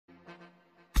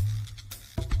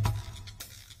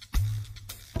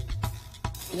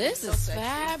This is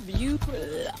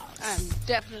fabulous. I'm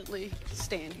definitely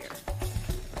staying here.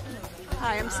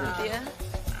 Hi, I'm Cynthia.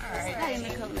 All right. Hi,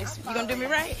 Nicole. Nice. You gonna do me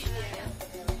right?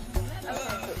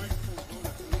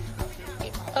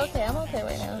 Okay, I'm okay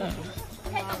right now.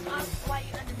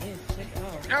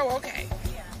 Oh, okay.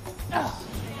 Oh,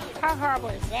 how horrible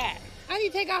is that? I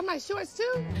need to take off my shorts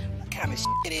too? What kind of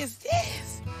shit is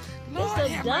this? Lord It's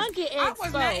a have mercy. donkey I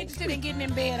was not expo. interested in getting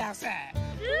in bed outside.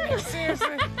 Like,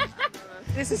 seriously?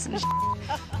 This is some shit.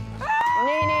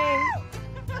 Nene,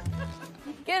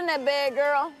 get in that bed,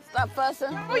 girl. Stop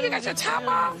fussing. Oh, you got your top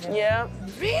off? Yeah.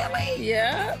 Really?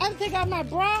 Yeah. I have to take off my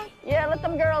bra? Yeah, let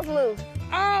them girls loose.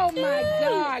 Oh my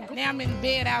God. Now I'm in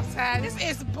bed outside. This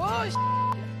is bullshit.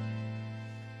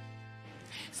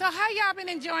 So how y'all been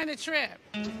enjoying the trip?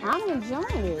 I'm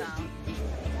enjoying it.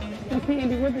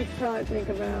 Candy, what does Todd think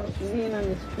about being on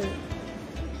this trip?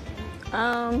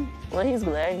 Well, he's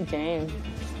glad he came.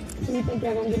 Do you think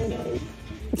y'all gonna get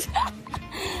engaged?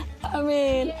 I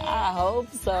mean, I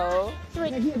hope so.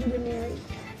 Have you ever been married?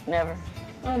 Never.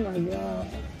 Oh my God.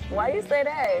 Why you say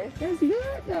that? That's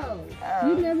good though.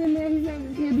 You've never been married,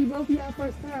 it'll be both of y'all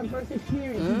first time, first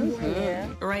experience. Yeah.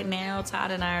 Right now, Todd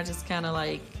and I are just kind of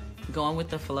like going with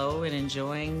the flow and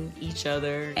enjoying each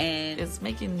other. And it's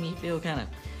making me feel kind of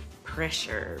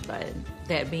pressured by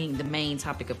that being the main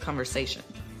topic of conversation.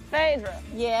 Phaedra,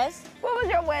 Yes. what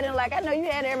was your wedding like? I know you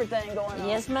had everything going on.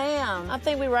 Yes, ma'am. I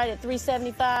think we right at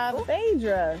 375.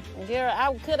 Phaedra. Girl,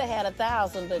 I could have had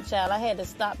 1,000, but child, I had to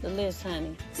stop the list,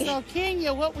 honey. So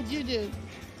Kenya, what would you do?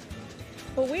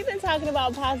 But we've been talking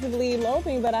about possibly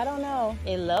eloping, but I don't know.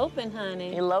 Eloping,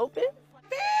 honey. Eloping?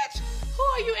 Bitch, who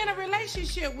are you in a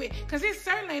relationship with? Because it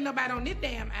certainly ain't nobody on this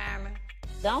damn island.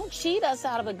 Don't cheat us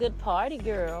out of a good party,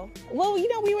 girl. Well, you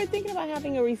know, we were thinking about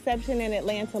having a reception in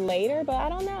Atlanta later, but I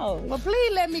don't know. Well,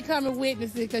 please let me come and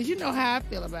witness it, because you know how I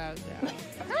feel about it.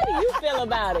 How do you feel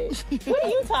about it? What are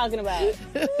you talking about?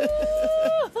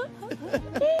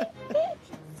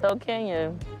 So,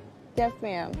 Kenya, Yes,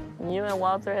 ma'am. you and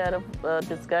Walter had a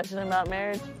discussion about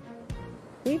marriage?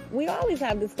 We always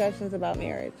have discussions about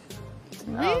marriage.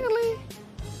 Really?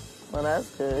 Well, that's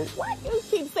good. Why do you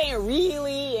keep saying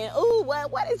really and ooh,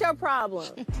 what is your problem?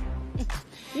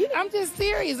 I'm just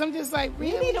serious. I'm just like, You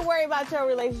really? need to worry about your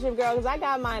relationship, girl, because I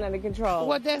got mine under control.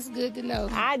 Well, that's good to know.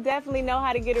 I definitely know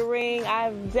how to get a ring.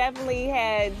 I've definitely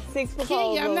had 6 proposals.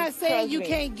 Kenya, I'm not saying trust you me.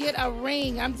 can't get a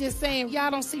ring. I'm just saying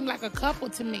y'all don't seem like a couple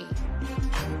to me.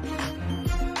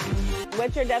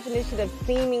 What's your definition of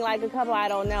seeming like a couple? I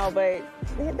don't know, but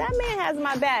that man has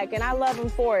my back, and I love him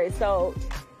for it. So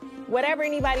whatever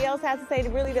anybody else has to say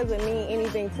really doesn't mean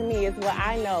anything to me. It's what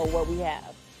I know, what we have.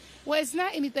 Well, it's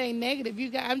not anything negative.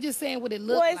 I'm just saying what it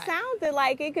looks Well, it like. sounded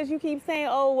like it because you keep saying,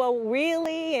 oh, well,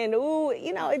 really? And ooh,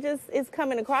 you know, it's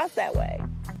coming across that way.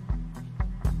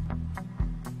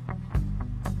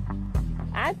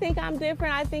 I think I'm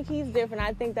different. I think he's different.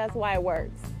 I think that's why it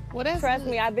works. Well, that's Trust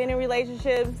good. me, I've been in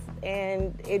relationships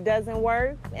and it doesn't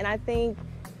work. And I think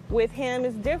with him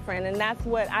it's different. And that's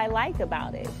what I like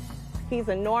about it. He's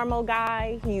a normal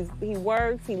guy. He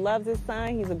works. He loves his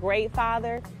son. He's a great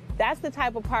father. That's the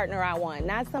type of partner I want.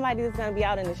 Not somebody that's going to be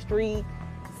out in the street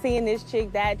seeing this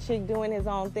chick, that chick doing his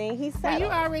own thing. He's Well, settled. you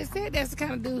already said that's the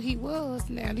kind of dude he was.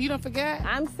 Now, you don't forget?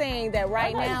 I'm saying that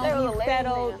right I thought you now said it was a he's lady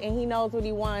settled man. and he knows what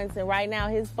he wants. And right now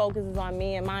his focus is on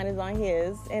me and mine is on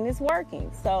his. And it's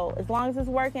working. So as long as it's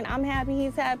working, I'm happy,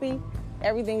 he's happy.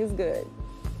 Everything is good.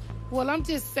 Well, I'm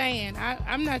just saying,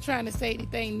 I'm not trying to say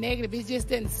anything negative. It just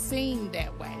doesn't seem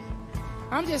that way.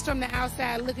 I'm just from the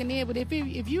outside looking in, but if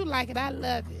you like it, I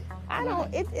love it. I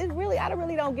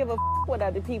really don't give a what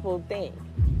other people think.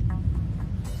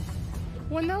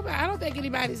 Well, nobody. I don't think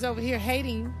anybody's over here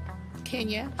hating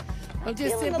Kenya. I'm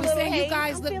just Feeling a simply little saying you hate.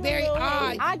 guys I'm look feeling very a little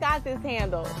odd. hate. I got this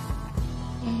handled.